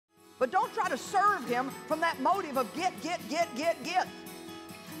But don't try to serve Him from that motive of get.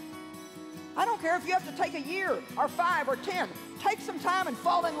 I don't care if you have to take a year or 5 or 10. Take some time and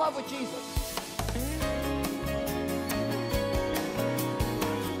fall in love with Jesus.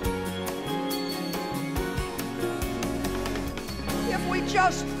 If we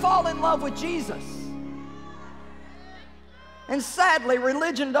just fall in love with Jesus. And sadly,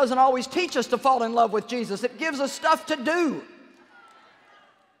 religion doesn't always teach us to fall in love with Jesus. It gives us stuff to do.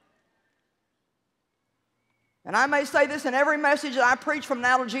 And I may say this in every message that I preach from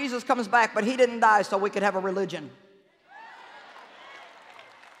now till Jesus comes back, but He didn't die so we could have a religion.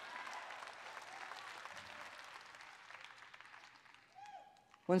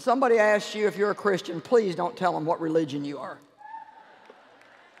 When somebody asks you if you're a Christian, please don't tell them what religion you are.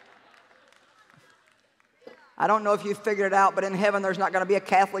 I don't know if you've figured it out, but in heaven there's not going to be a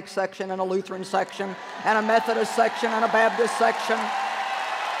Catholic section and a Lutheran section and a Methodist section and a Baptist section.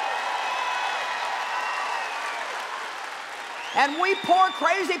 And we poor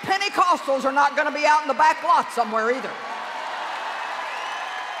crazy Pentecostals are not going to be out in the back lot somewhere either.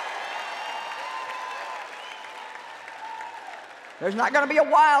 There's not going to be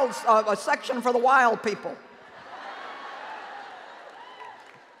a section for the wild people.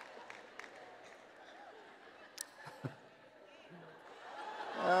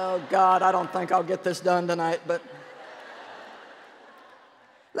 Oh, God, I don't think I'll get this done tonight, but...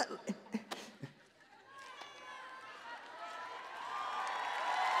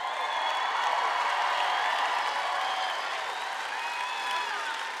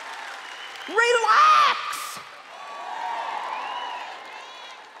 Relax!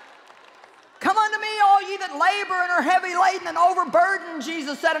 Come unto me, all ye that labor and are heavy laden and overburdened,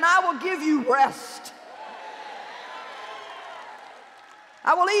 Jesus said, and I will give you rest.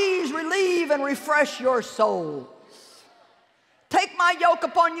 I will ease, relieve, and refresh your souls. Take my yoke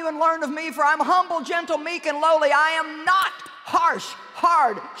upon you and learn of me, for I am humble, gentle, meek, and lowly. I am not harsh,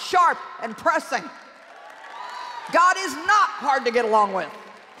 hard, sharp, and pressing. God is not hard to get along with.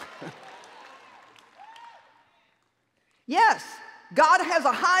 Yes, God has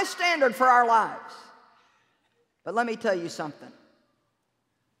a high standard for our lives. But let me tell you something.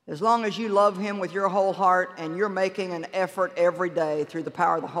 As long as you love Him with your whole heart and you're making an effort every day through the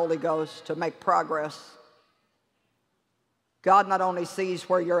power of the Holy Ghost to make progress, God not only sees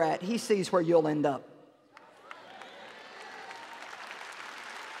where you're at, He sees where you'll end up.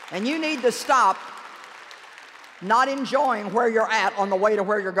 And you need to stop not enjoying where you're at on the way to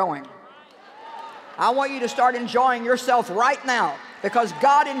where you're going. I want you to start enjoying yourself right now, because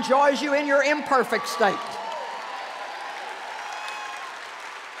God enjoys you in your imperfect state.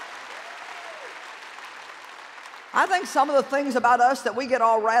 I think some of the things about us that we get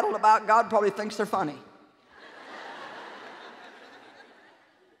all rattled about, God probably thinks they're funny.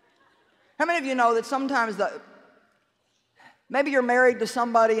 How many of you know that sometimes maybe you're married to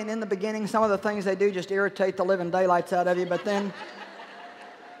somebody and in the beginning some of the things they do just irritate the living daylights out of you, but then,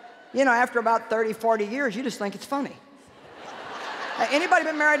 you know, after about 30, 40 years, you just think it's funny. Anybody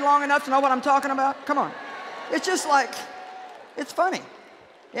been married long enough to know what I'm talking about? Come on. It's just like, it's funny.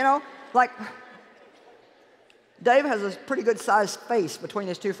 You know, like... Dave has a pretty good sized face between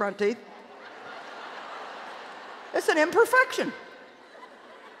his 2 front teeth. It's an imperfection.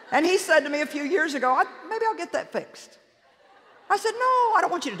 And he said to me a few years ago, maybe I'll get that fixed. I said, no, I don't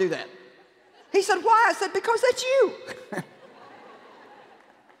want you to do that. He said, why? I said, because that's you.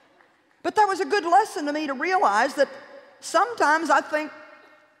 But that was a good lesson to me to realize that sometimes I think,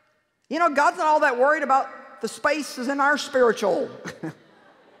 you know, God's not all that worried about the spaces in our spiritual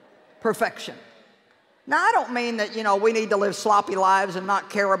perfection. Now, I don't mean that, you know, we need to live sloppy lives and not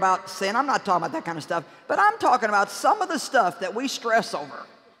care about sin. I'm not talking about that kind of stuff. But I'm talking about some of the stuff that we stress over.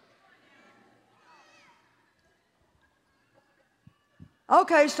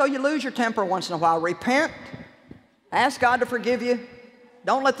 Okay, so you lose your temper once in a while. Repent. Ask God to forgive you.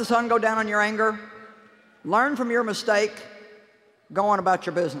 Don't let the sun go down on your anger. Learn from your mistake. Go on about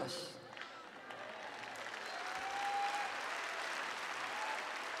your business.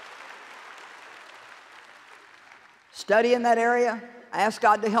 Study in that area. Ask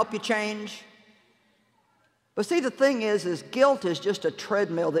God to help you change. But see, the thing is guilt is just a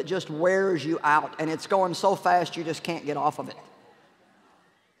treadmill that just wears you out, and it's going so fast you just can't get off of it.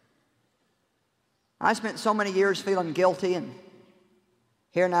 I spent so many years feeling guilty, and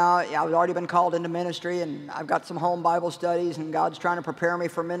here now I've already been called into ministry, and I've got some home Bible studies, and God's trying to prepare me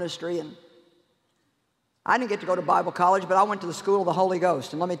for ministry. And I didn't get to go to Bible college, but I went to the school of the Holy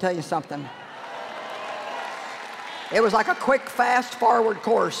Ghost, and let me tell you something. It was like a quick, fast, forward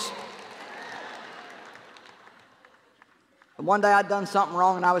course. One day I'd done something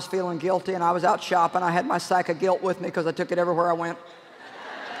wrong and I was feeling guilty and I was out shopping. I had my sack of guilt with me because I took it everywhere I went.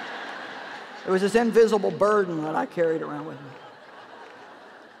 It was this invisible burden that I carried around with me.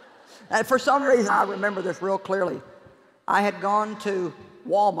 And for some reason, I remember this real clearly. I had gone to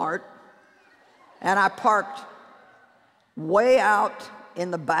Walmart and I parked way out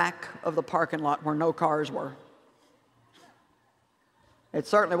in the back of the parking lot where no cars were. It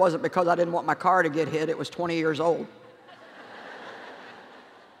certainly wasn't because I didn't want my car to get hit. It was 20 years old.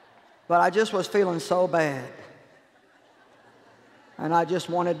 But I just was feeling so bad. And I just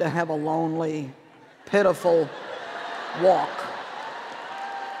wanted to have a lonely, pitiful walk.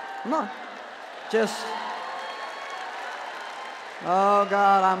 Come on. Just, oh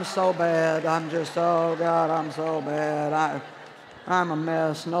God, I'm so bad. Oh God, I'm so bad. I'm a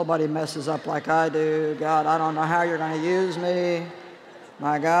mess. Nobody messes up like I do. God, I don't know how you're going to use me.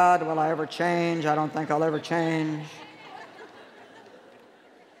 My God, will I ever change? I don't think I'll ever change.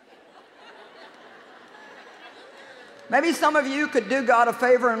 Maybe some of you could do God a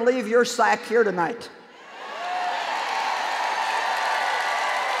favor and leave your sack here tonight.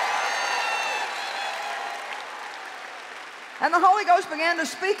 And the Holy Ghost began to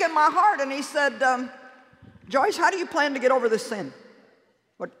speak in my heart, and he said, Joyce, how do you plan to get over this sin?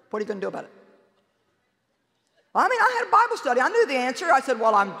 What are you going to do about it? Well, I mean, I had a Bible study. I knew the answer. I said,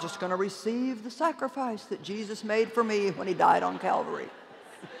 well, I'm just going to receive the sacrifice that Jesus made for me when he died on Calvary.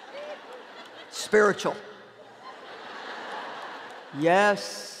 Spiritual.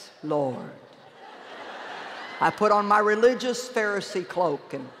 Yes, Lord. I put on my religious Pharisee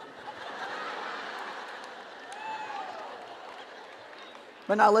cloak and...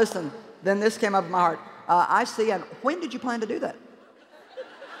 But now listen, then this came up in my heart. I see, and when did you plan to do that?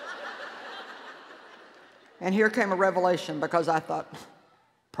 And here came a revelation because I thought,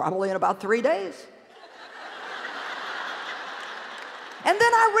 probably in about 3 days. And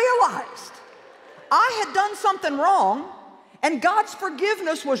then I realized I had done something wrong, and God's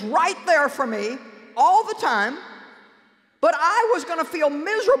forgiveness was right there for me all the time, but I was going to feel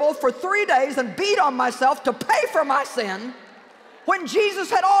miserable for 3 days and beat on myself to pay for my sin when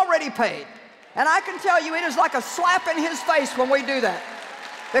Jesus had already paid. And I can tell you, it is like a slap in his face when we do that,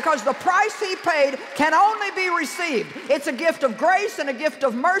 because the price he paid can only be received. It's a gift of grace and a gift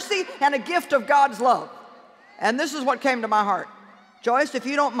of mercy and a gift of God's love. And this is what came to my heart. Joyce, if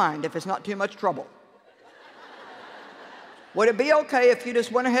you don't mind, if it's not too much trouble, would it be okay if you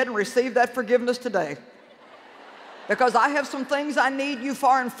just went ahead and received that forgiveness today? Because I have some things I need you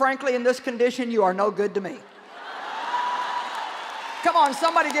for, and frankly, in this condition, you are no good to me. Come on,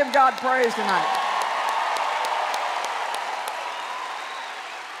 somebody give God praise tonight.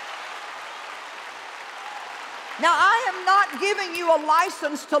 Now, I am not giving you a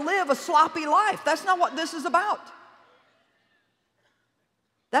license to live a sloppy life. That's not what this is about.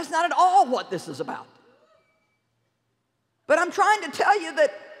 That's not at all what this is about. But I'm trying to tell you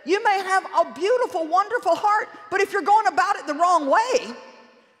that you may have a beautiful, wonderful heart, but if you're going about it the wrong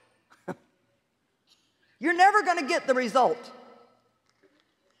way, you're never going to get the result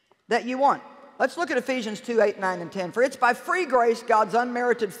that you want. Let's look at Ephesians 2, 8, 9, and 10. For it's by free grace, God's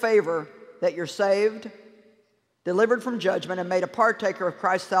unmerited favor, that you're saved, delivered from judgment, and made a partaker of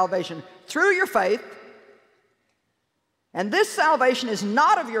Christ's salvation through your faith. And this salvation is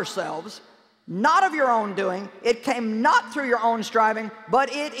not of yourselves, not of your own doing. It came not through your own striving,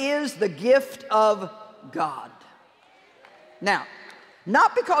 but it is the gift of God. Now,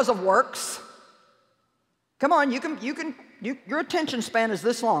 not because of works. Come on, your attention span is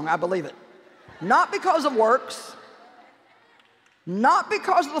this long, I believe it. Not because of works, not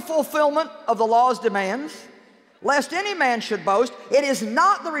because of the fulfillment of the law's demands, lest any man should boast. It is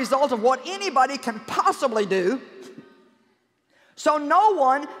not the result of what anybody can possibly do. So no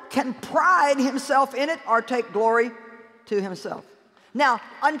one can pride himself in it or take glory to himself. Now,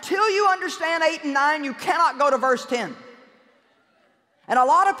 until you understand 8 and 9, you cannot go to verse 10. And a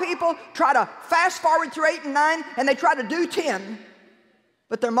lot of people try to fast forward through 8 and 9, and they try to do 10,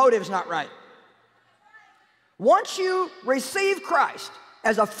 but their motive's not right. Once you receive Christ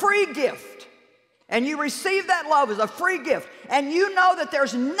as a free gift, and you receive that love as a free gift, and you know that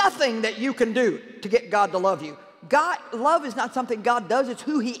there's nothing that you can do to get God to love you. Love is not something God does, it's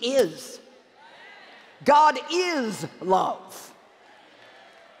who he is. God is love.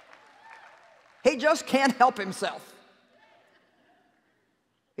 He just can't help himself.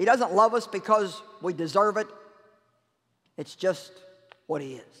 He doesn't love us because we deserve it. It's just what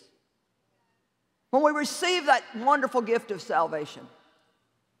he is. When we receive that wonderful gift of salvation,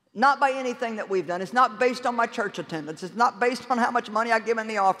 Not by anything that we've done. It's not based on my church attendance. It's not based on how much money I give in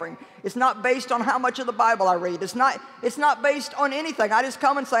the offering. It's not based on how much of the Bible I read. It's not based on anything. I just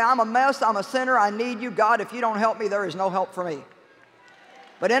come and say, I'm a mess, I'm a sinner, I need you. God, if you don't help me, there is no help for me.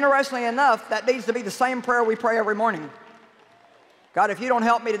 But interestingly enough, that needs to be the same prayer we pray every morning. God, if you don't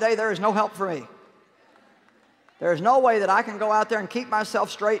help me today, there is no help for me. There is no way that I can go out there and keep myself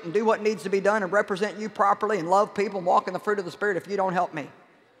straight and do what needs to be done and represent you properly and love people and walk in the fruit of the Spirit if you don't help me.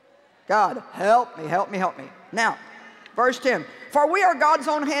 God, help me, help me, help me. Now, verse 10, for we are God's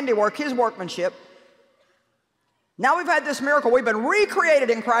own handiwork, his workmanship. Now we've had this miracle. We've been recreated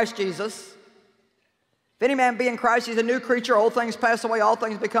in Christ Jesus. If any man be in Christ, he's a new creature. Old things pass away, all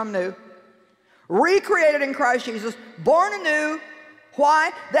things become new. Recreated in Christ Jesus, born anew.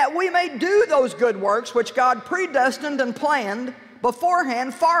 Why? That we may do those good works which God predestined and planned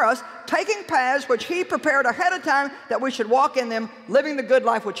beforehand for us, taking paths which he prepared ahead of time that we should walk in them, living the good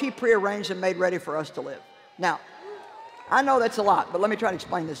life which he prearranged and made ready for us to live. Now, I know that's a lot, but let me try to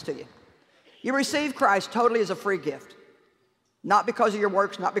explain this to you. You receive Christ totally as a free gift. Not because of your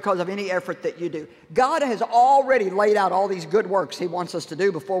works, not because of any effort that you do. God has already laid out all these good works he wants us to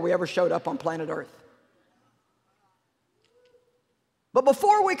do before we ever showed up on planet Earth. But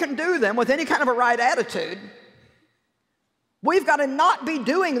before we can do them with any kind of a right attitude, we've got to not be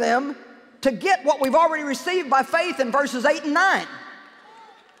doing them to get what we've already received by faith in verses 8 and 9.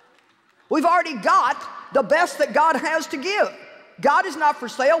 We've already got the best that God has to give. God is not for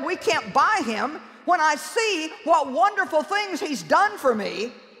sale. We can't buy him. When I see what wonderful things he's done for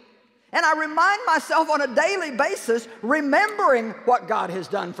me, and I remind myself on a daily basis, remembering what God has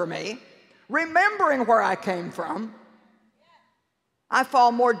done for me, remembering where I came from, I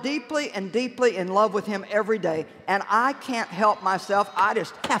fall more deeply and deeply in love with him every day, and I can't help myself. I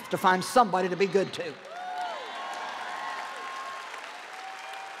just have to find somebody to be good to.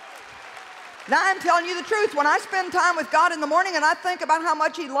 Now, I'm telling you the truth. When I spend time with God in the morning and I think about how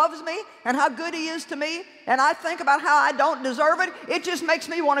much he loves me and how good he is to me, and I think about how I don't deserve it, it just makes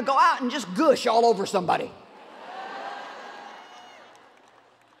me want to go out and just gush all over somebody.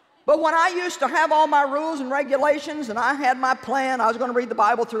 But when I used to have all my rules and regulations and I had my plan, I was going to read the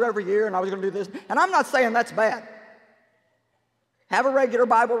Bible through every year and I was going to do this, and I'm not saying that's bad. Have a regular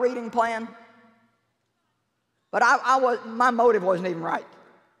Bible reading plan. But my motive wasn't even right.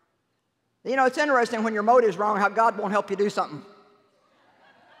 You know, it's interesting when your motive's wrong how God won't help you do something.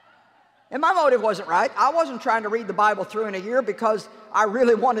 And my motive wasn't right. I wasn't trying to read the Bible through in a year because I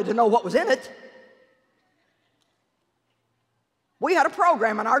really wanted to know what was in it. We had a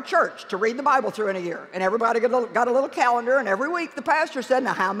program in our church to read the Bible through in a year. And everybody got a little calendar, and every week the pastor said,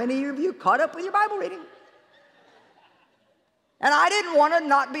 now how many of you caught up with your Bible reading? And I didn't want to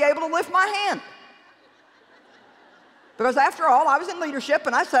not be able to lift my hand. Because after all, I was in leadership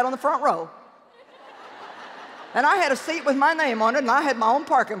and I sat on the front row. And I had a seat with my name on it and I had my own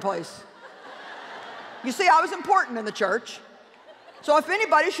parking place. You see, I was important in the church. So if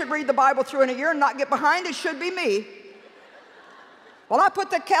anybody should read the Bible through in a year and not get behind, it should be me. Well, I put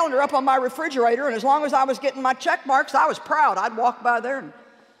that calendar up on my refrigerator, and as long as I was getting my check marks, I was proud. I'd walk by there and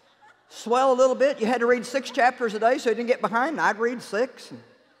swell a little bit. You had to read 6 chapters a day so you didn't get behind, and I'd read 6.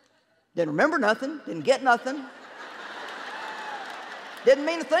 Didn't remember nothing, didn't get nothing. Didn't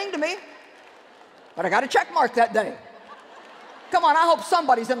mean a thing to me, but I got a check mark that day. Come on, I hope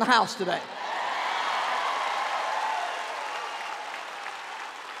somebody's in the house today.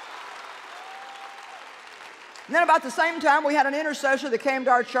 And then about the same time, we had an intercessor that came to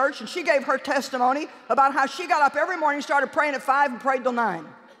our church, and she gave her testimony about how she got up every morning, started praying at 5 and prayed till 9.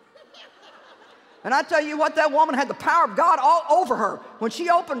 And I tell you what, that woman had the power of God all over her. When she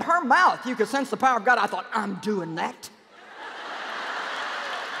opened her mouth, you could sense the power of God. I thought, I'm doing that.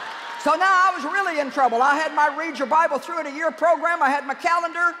 So now I was really in trouble. I had my Read Your Bible Through in a Year program. I had my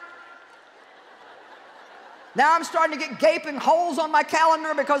calendar. Now I'm starting to get gaping holes on my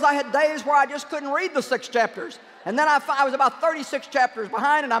calendar because I had days where I just couldn't read the 6 chapters. And then I was about 36 chapters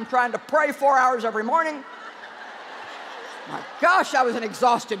behind, and I'm trying to pray 4 hours every morning. My gosh, I was an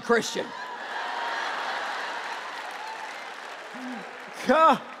exhausted Christian.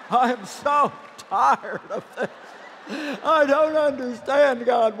 God, I am so tired of this. I don't understand,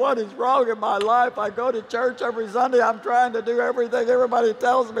 God, what is wrong in my life. I go to church every Sunday. I'm trying to do everything everybody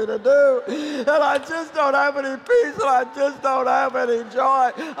tells me to do. And I just don't have any peace, and I just don't have any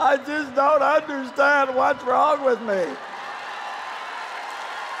joy. I just don't understand what's wrong with me.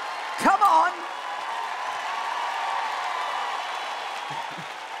 Come on.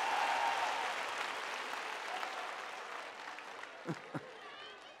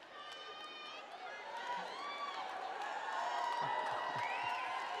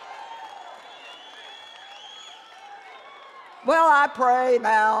 Well, I pray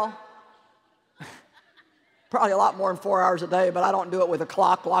now. Probably a lot more than 4 hours a day, but I don't do it with a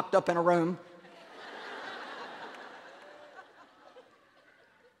clock locked up in a room.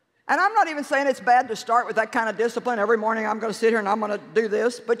 And I'm not even saying it's bad to start with that kind of discipline. Every morning I'm going to sit here and I'm going to do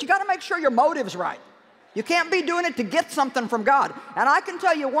this. But you got to make sure your motive's right. You can't be doing it to get something from God. And I can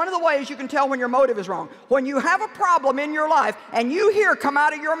tell you one of the ways you can tell when your motive is wrong. When you have a problem in your life and you hear come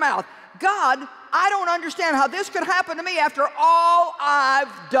out of your mouth, God, I don't understand how this could happen to me after all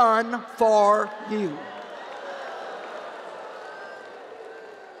I've done for you.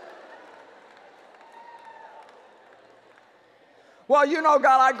 Well, you know,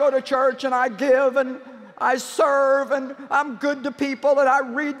 God, I go to church and I give and I serve and I'm good to people and I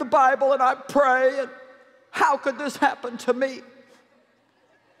read the Bible and I pray, and how could this happen to me?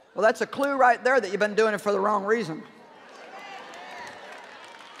 Well, that's a clue right there that you've been doing it for the wrong reason.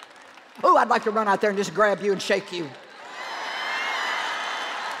 Oh, I'd like to run out there and just grab you and shake you.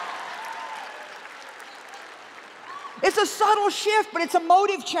 It's a subtle shift, but it's a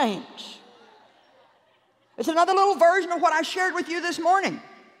motive change. It's another little version of what I shared with you this morning.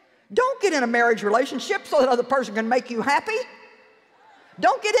 Don't get in a marriage relationship so that other person can make you happy.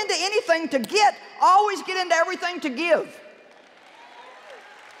 Don't get into anything to get. Always get into everything to give.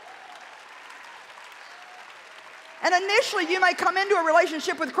 And initially, you may come into a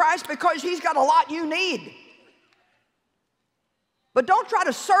relationship with Christ because He's got a lot you need. But don't try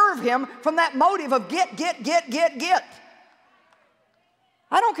to serve Him from that motive of get.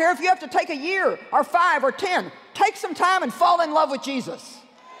 I don't care if you have to take a year or 5 or 10. Take some time and fall in love with Jesus.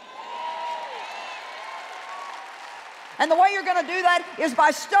 And the way you're going to do that is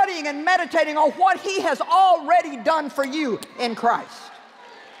by studying and meditating on what He has already done for you in Christ.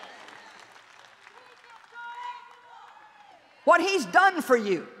 What He's done for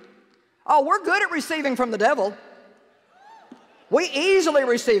you. Oh, we're good at receiving from the devil. We easily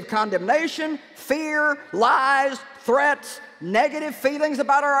receive condemnation, fear, lies, threats, negative feelings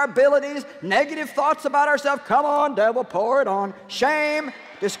about our abilities, negative thoughts about ourselves. Come on, devil, pour it on. Shame,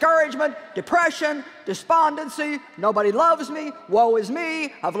 discouragement, depression, despondency. Nobody loves me. Woe is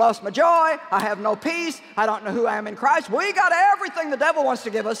me. I've lost my joy. I have no peace. I don't know who I am in Christ. We got everything the devil wants to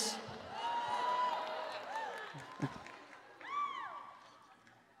give us.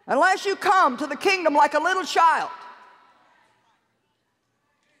 Unless you come to the kingdom like a little child.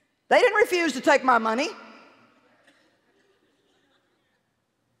 They didn't refuse to take my money.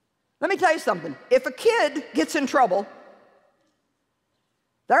 Let me tell you something. If a kid gets in trouble,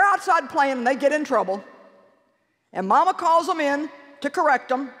 they're outside playing and they get in trouble, and mama calls them in to correct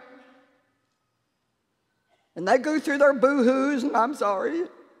them, and they go through their boo-hoos and I'm sorry.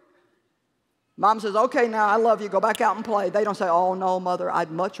 Mom says, okay, now I love you, go back out and play. They don't say, oh no, mother,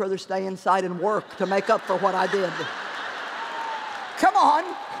 I'd much rather stay inside and work to make up for what I did. Come on.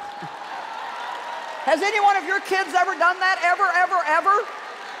 Has any one of your kids ever done that? Ever?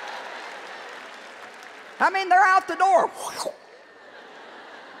 I mean, they're out the door.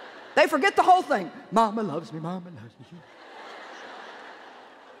 They forget the whole thing. Mama loves me, Mama loves me.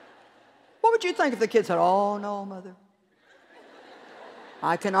 What would you think if the kid said, oh no, mother,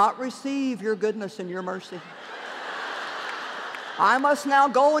 I cannot receive your goodness and your mercy. I must now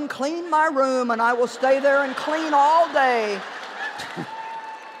go and clean my room, and I will stay there and clean all day.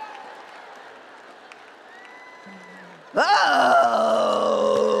 Oh!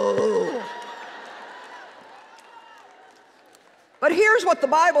 But here's what the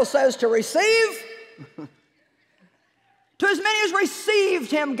Bible says to receive. To as many as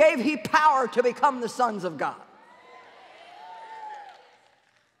received Him gave He power to become the sons of God.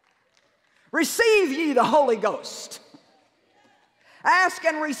 Receive ye the Holy Ghost. Ask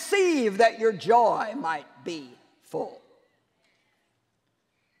and receive that your joy might be full.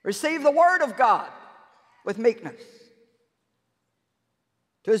 Receive the Word of God with meekness.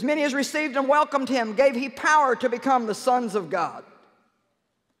 To as many as received and welcomed Him gave He power to become the sons of God.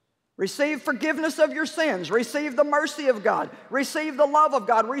 Receive forgiveness of your sins. Receive the mercy of God. Receive the love of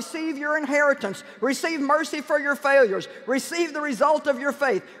God. Receive your inheritance. Receive mercy for your failures. Receive the result of your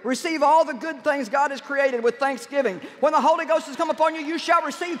faith. Receive all the good things God has created with thanksgiving. When the Holy Ghost has come upon you, you shall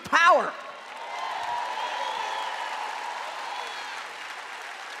receive power.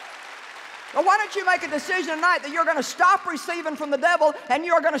 Well, why don't you make a decision tonight that you're going to stop receiving from the devil and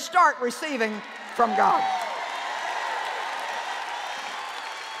you're going to start receiving from God.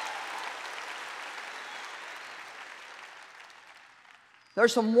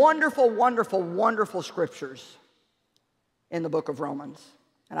 There's some wonderful, wonderful, wonderful scriptures in the book of Romans.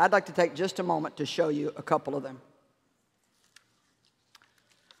 And I'd like to take just a moment to show you a couple of them.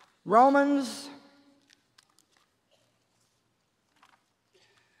 Romans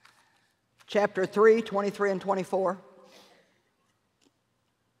chapter 3, 23 and 24.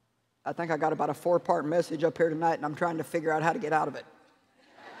 I think I got about a 4-part message up here tonight, and I'm trying to figure out how to get out of it.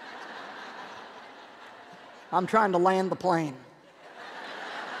 I'm trying to land the plane.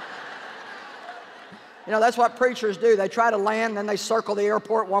 You know, that's what preachers do. They try to land, then they circle the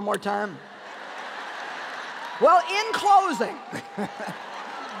airport one more time. Well, in closing,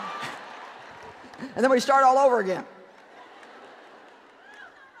 and then we start all over again.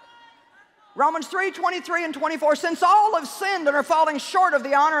 Romans 3, 23 and 24, since all have sinned and are falling short of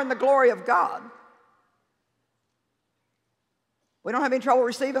the honor and the glory of God. We don't have any trouble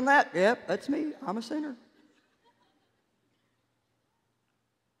receiving that? Yep, that's me. I'm a sinner.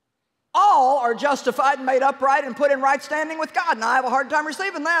 All are justified and made upright and put in right standing with God. Now, I have a hard time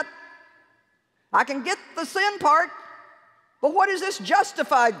receiving that. I can get the sin part, but what is this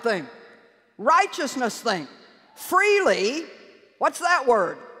justified thing? Righteousness thing. Freely, what's that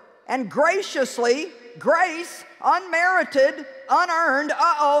word? And graciously, grace, unmerited, unearned,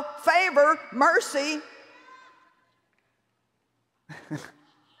 favor, mercy.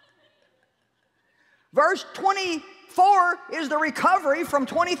 Verse 24 is the recovery from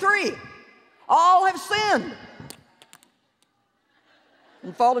 23. All have sinned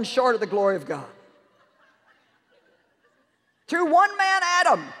and fallen short of the glory of God. Through one man,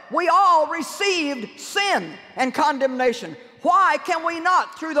 Adam, we all received sin and condemnation. Why can we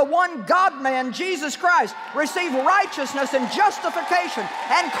not, through the one God-man, Jesus Christ, receive righteousness and justification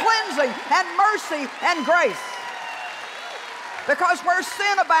and cleansing and mercy and grace? Because where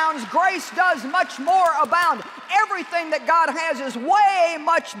sin abounds, grace does much more abound. Everything that God has is way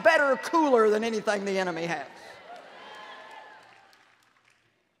much better, cooler than anything the enemy has.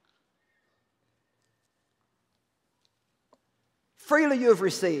 Freely you have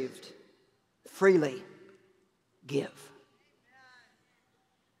received, freely give.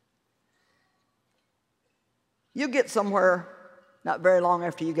 You get somewhere not very long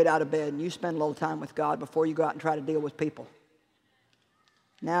after you get out of bed and you spend a little time with God before you go out and try to deal with people.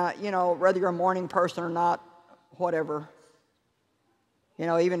 Now, you know, whether you're a morning person or not, whatever. You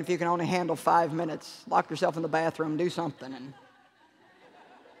know, even if you can only handle 5 minutes, lock yourself in the bathroom, do something, and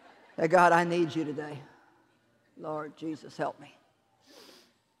say, God, I need you today. Lord Jesus, help me.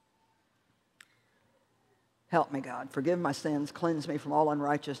 Help me, God. Forgive my sins. Cleanse me from all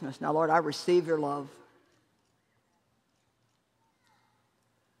unrighteousness. Now, Lord, I receive your love.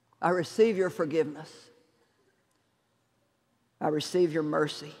 I receive your forgiveness. I receive your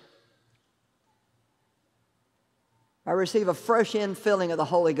mercy. I receive a fresh infilling of the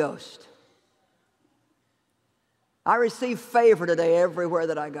Holy Ghost. I receive favor today everywhere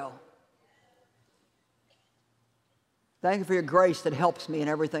that I go. Thank you for your grace that helps me in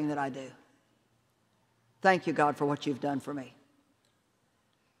everything that I do. Thank you, God, for what you've done for me.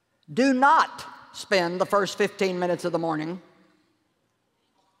 Do not spend the first 15 minutes of the morning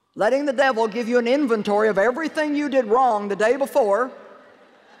letting the devil give you an inventory of everything you did wrong the day before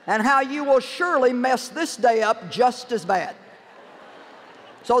and how you will surely mess this day up just as bad.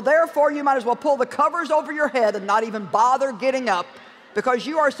 So therefore, you might as well pull the covers over your head and not even bother getting up because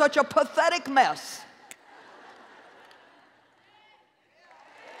you are such a pathetic mess.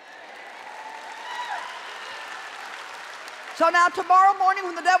 So now tomorrow morning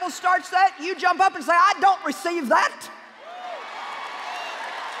when the devil starts that, you jump up and say, I don't receive that.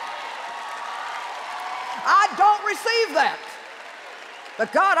 I don't receive that.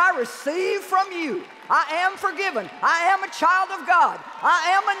 But God, I receive from you. I am forgiven. I am a child of God. I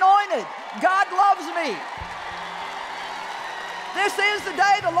am anointed. God loves me. This is the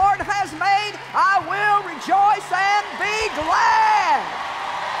day the Lord has made. I will rejoice and be glad.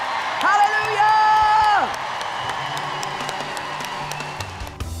 Hallelujah.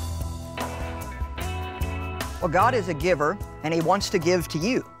 Well, God is a giver, and He wants to give to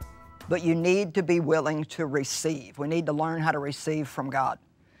you. But you need to be willing to receive. We need to learn how to receive from God.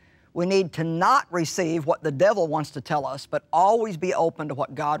 We need to not receive what the devil wants to tell us, but always be open to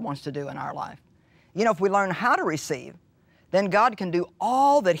what God wants to do in our life. You know, if we learn how to receive, then God can do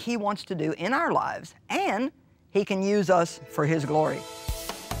all that He wants to do in our lives, and He can use us for His glory.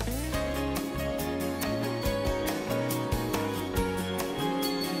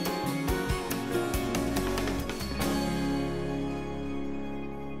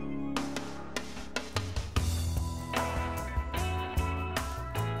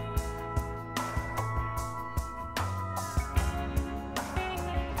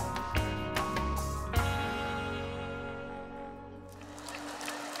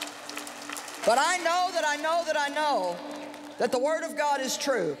 But I know that the Word of God is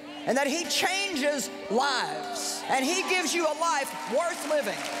true and that He changes lives and He gives you a life worth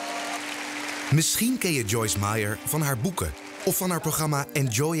living. Misschien ken je Joyce Meyer van haar boeken of van haar programma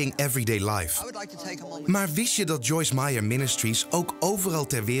Enjoying Everyday Life. Maar wist je dat Joyce Meyer Ministries ook overal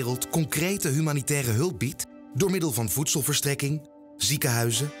ter wereld concrete humanitaire hulp biedt? Door middel van voedselverstrekking,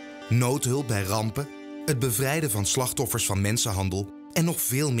 ziekenhuizen, noodhulp bij rampen, het bevrijden van slachtoffers van mensenhandel en nog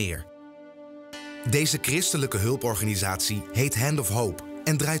veel meer. Deze christelijke hulporganisatie heet Hand of Hope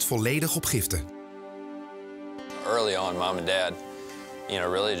en draait volledig op giften. Early on, Mom and Dad,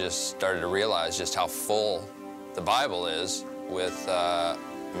 really just started to realize just how full the Bible is with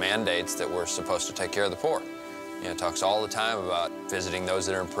mandates that we're supposed to take care of the poor. It talks all the time about visiting those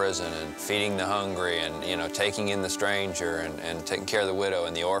that are in prison and feeding the hungry and, taking in the stranger and taking care of the widow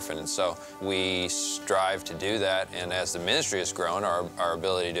and the orphan. And so we strive to do that. And as the ministry has grown, our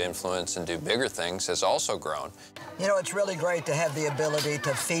ability to influence and do bigger things has also grown. It's really great to have the ability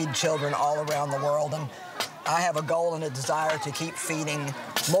to feed children all around the world. And I have a goal and a desire to keep feeding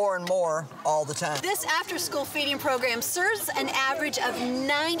more and more all the time. This after-school feeding program serves an average of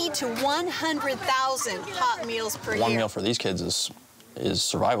 90 to 100,000 hot meals per year. One meal for these kids is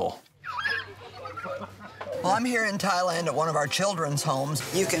survival. Well, I'm here in Thailand at one of our children's homes.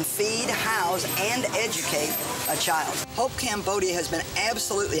 You can feed, house, and educate a child. Hope Cambodia has been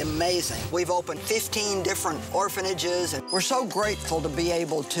absolutely amazing. We've opened 15 different orphanages, and we're so grateful to be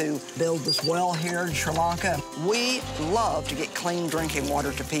able to build this well here in Sri Lanka. We love to get clean drinking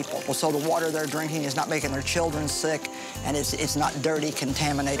water to people. Well, so the water they're drinking is not making their children sick, and it's not dirty,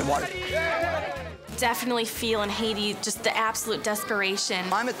 contaminated water. Definitely feel in Haiti just the absolute desperation.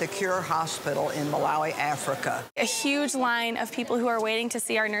 I'm at the Cure Hospital in Malawi, Africa. A huge line of people who are waiting to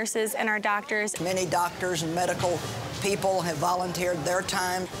see our nurses and our doctors. Many doctors and medical people have volunteered their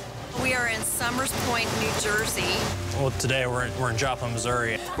time. We are in Summers Point, New Jersey. Well, today we're in Joplin,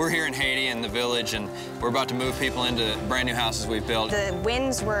 Missouri. We're here in Haiti in the village, and we're about to move people into brand new houses we've built. The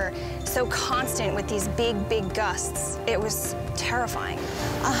winds were so constant with these big gusts. It was terrifying.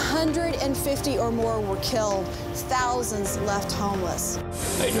 150 or more were killed. Thousands left homeless.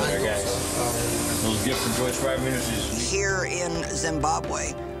 How you doing there, guys? A little gift from Joyce Meyer Ministries. Here in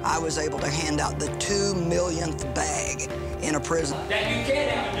Zimbabwe, I was able to hand out the 2 millionth bag in a prison. That you can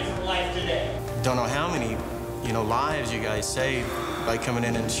have a different life today. Don't know how many, lives you guys saved by coming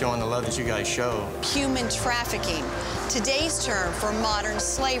in and showing the love that you guys show. Human trafficking, today's term for modern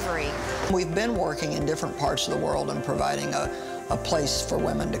slavery. We've been working in different parts of the world and providing a place for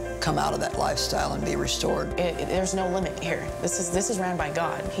women to come out of that lifestyle and be restored. There's no limit here. This is ran by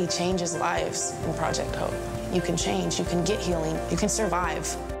God. He changes lives in Project Hope. You can change, you can get healing, you can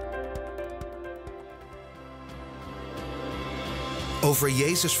survive. Over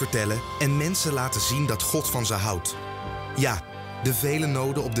Jezus vertellen en mensen laten zien dat God van ze houdt. Ja, de vele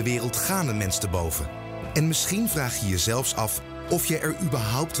noden op de wereld gaan een mens te boven. En misschien vraag je je zelfs af of je er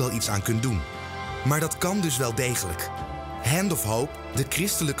überhaupt wel iets aan kunt doen. Maar dat kan dus wel degelijk. Hand of Hope, de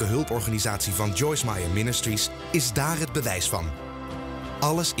christelijke hulporganisatie van Joyce Meyer Ministries, is daar het bewijs van.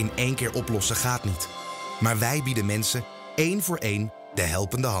 Alles in één keer oplossen gaat niet. Maar wij bieden mensen één voor één de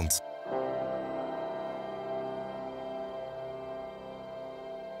helpende hand.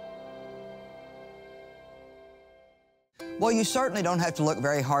 Well, you certainly don't have to look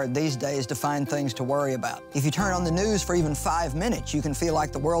very hard these days to find things to worry about. If you turn on the news for even 5 minutes, you can feel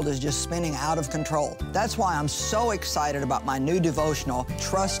like the world is just spinning out of control. That's why I'm so excited about my new devotional,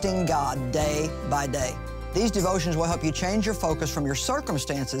 Trusting God Day by Day. These devotions will help you change your focus from your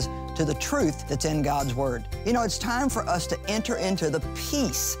circumstances to the truth that's in God's Word. It's time for us to enter into the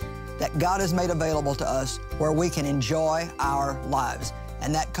peace that God has made available to us where we can enjoy our lives.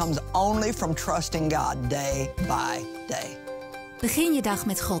 And that comes only from trusting God day by day. Begin je dag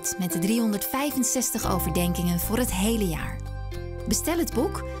met God met de 365 overdenkingen voor het hele jaar. Bestel het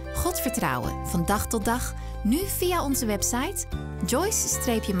boek God vertrouwen van dag tot dag nu via onze website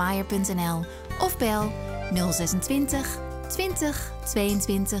joyce-meyer.nl of bel 026 20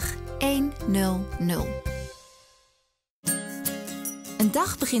 22 100. Een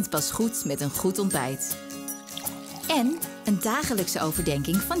dag begint pas goed met een goed ontbijt. En een dagelijkse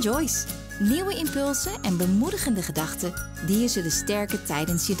overdenking van Joyce. Nieuwe impulsen en bemoedigende gedachten die je zullen sterken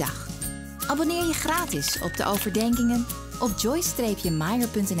tijdens je dag. Abonneer je gratis op de overdenkingen op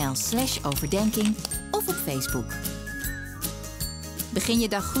joyce-meyer.nl/overdenking of op Facebook. Begin je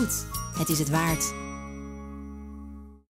dag goed. Het is het waard.